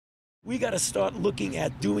We got to start looking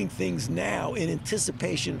at doing things now in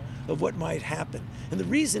anticipation of what might happen. And the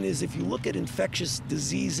reason is, if you look at infectious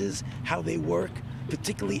diseases, how they work,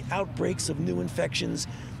 particularly outbreaks of new infections,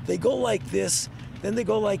 they go like this, then they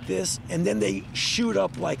go like this, and then they shoot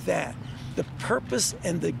up like that. The purpose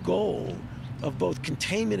and the goal of both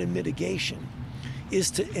containment and mitigation is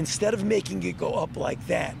to, instead of making it go up like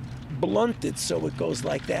that, blunt it so it goes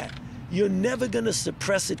like that. You're never going to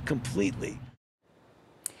suppress it completely.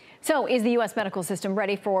 So is the U.S. medical system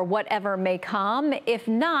ready for whatever may come? If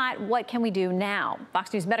not, what can we do now?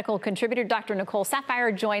 Fox News medical contributor Dr. Nicole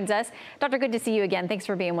Saphier joins us. Doctor, good to see you again. Thanks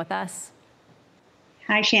for being with us.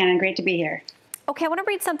 Hi, Shannon. Great to be here. Okay, I want to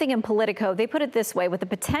read something in Politico. They put it this way: with the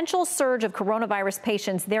potential surge of coronavirus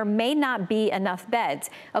patients, there may not be enough beds,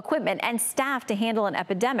 equipment, and staff to handle an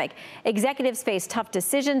epidemic. Executives face tough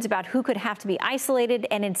decisions about who could have to be isolated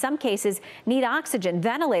and, in some cases, need oxygen,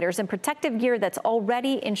 ventilators, and protective gear that's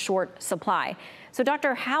already in short supply. So,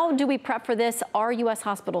 Doctor, how do we prep for this? Are U.S.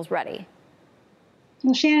 hospitals ready?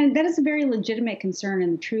 Well, Shannon, that is a very legitimate concern.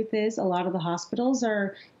 And the truth is, a lot of the hospitals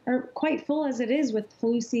are quite full as it is with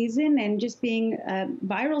flu season and just being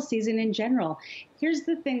viral season in general. Here's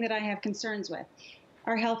the thing that I have concerns with.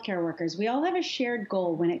 Our healthcare workers, we all have a shared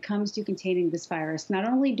goal when it comes to containing this virus. Not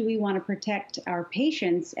only do we want to protect our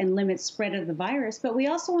patients and limit spread of the virus, but we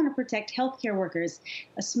also want to protect healthcare workers.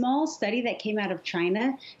 A small study that came out of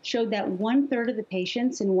China showed that 1/3 of the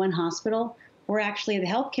patients in one hospital were actually the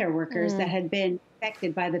healthcare workers that had been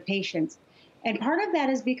affected by the patients. And part of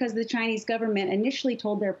that is because the Chinese government initially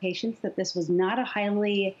told their patients that this was not a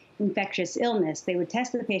highly infectious illness. They would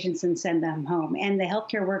test the patients and send them home. And the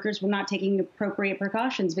healthcare workers were not taking appropriate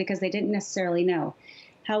precautions because they didn't necessarily know.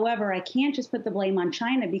 However, I can't just put the blame on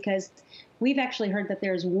China, because we've actually heard that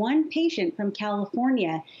there's one patient from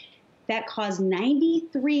California that caused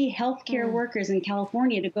 93 healthcare workers in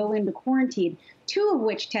California to go into quarantine, 2 of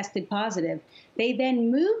which tested positive. They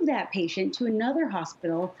then moved that patient to another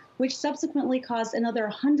hospital, which subsequently caused another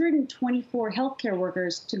 124 healthcare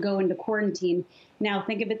workers to go into quarantine. Now,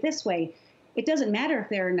 think of it this way. It doesn't matter if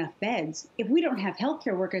there are enough beds. If we don't have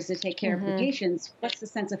healthcare workers to take care of the patients, what's the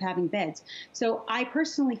sense of having beds? So I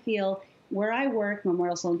personally feel where I work,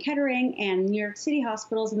 Memorial Sloan Kettering and New York City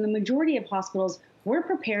hospitals, and the majority of hospitals, we're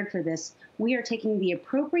prepared for this. We are taking the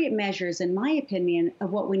appropriate measures, in my opinion,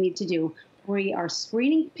 of what we need to do. We are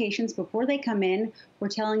screening patients before they come in. We're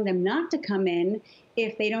telling them not to come in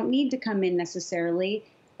if they don't need to come in necessarily.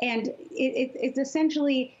 And it's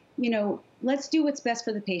essentially, let's do what's best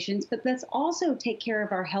for the patients, but let's also take care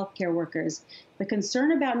of our healthcare workers. The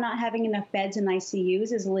concern about not having enough beds in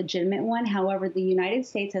ICUs is a legitimate one. However, the United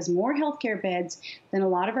States has more healthcare beds than a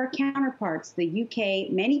lot of our counterparts, the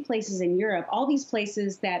UK, many places in Europe, all these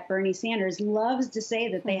places that Bernie Sanders loves to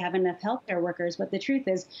say that they have enough healthcare workers. But the truth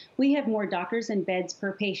is, we have more doctors and beds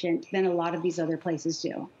per patient than a lot of these other places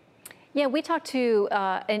do. Yeah, we talked to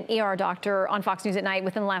an ER doctor on Fox News at Night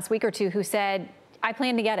within the last week or two who said, I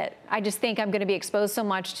plan to get it. I just think I'm going to be exposed so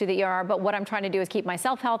much to the ER, but what I'm trying to do is keep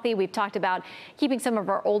myself healthy. We've talked about keeping some of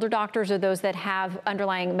our older doctors or those that have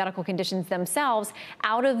underlying medical conditions themselves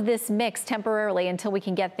out of this mix temporarily until we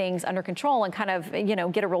can get things under control and kind of,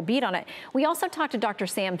 get a real beat on it. We also talked to Dr.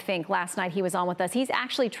 Sam Fink last night. He was on with us. He's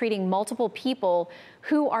actually treating multiple people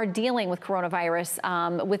who are dealing with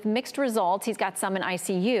coronavirus with mixed results. He's got some in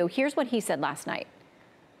ICU. Here's what he said last night.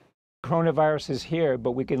 Coronavirus is here,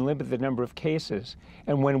 but we can limit the number of cases.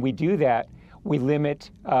 And when we do that, we limit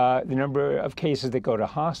the number of cases that go to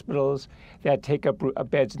hospitals, that take up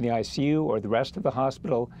beds in the ICU or the rest of the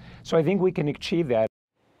hospital. So I think we can achieve that.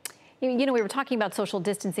 We were talking about social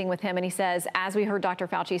distancing with him, and he says, as we heard Dr.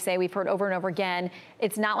 Fauci say, we've heard over and over again,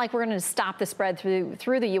 it's not like we're going to stop the spread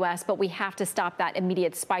through the U.S., but we have to stop that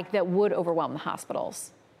immediate spike that would overwhelm the hospitals.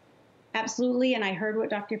 Absolutely, and I heard what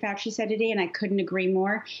Dr. Fauci said today, and I couldn't agree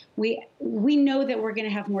more. We know that we're going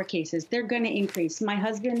to have more cases. They're going to increase. My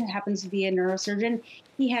husband happens to be a neurosurgeon.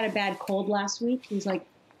 He had a bad cold last week. He's like,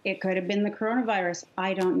 it could have been the coronavirus.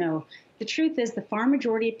 I don't know. The truth is, the far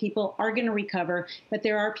majority of people are going to recover, but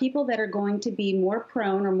there are people that are going to be more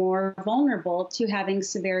prone or more vulnerable to having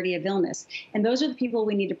severity of illness. And those are the people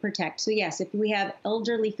we need to protect. So yes, if we have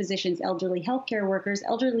elderly physicians, elderly healthcare workers,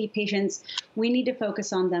 elderly patients, we need to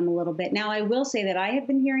focus on them a little bit. Now, I will say that I have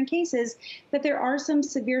been hearing cases that there are some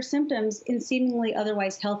severe symptoms in seemingly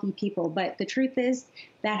otherwise healthy people. But the truth is,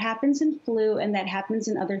 that happens in flu and that happens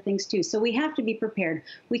in other things too. So we have to be prepared.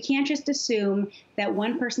 We can't just assume that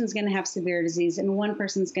one person's going to have severe disease and one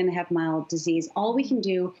person's going to have mild disease. All we can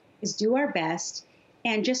do is do our best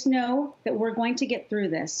And just know that we're going to get through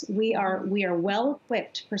this. We are well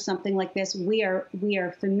equipped for something like this. We are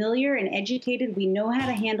familiar and educated. We know how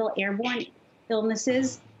to handle airborne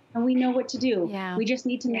illnesses, and we know what to do. Yeah. We just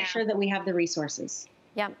need to make sure that we have the resources.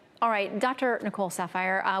 Yep. All right, Dr. Nicole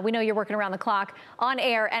Saphier, we know you're working around the clock on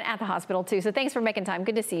air and at the hospital too. So thanks for making time.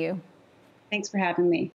 Good to see you. Thanks for having me.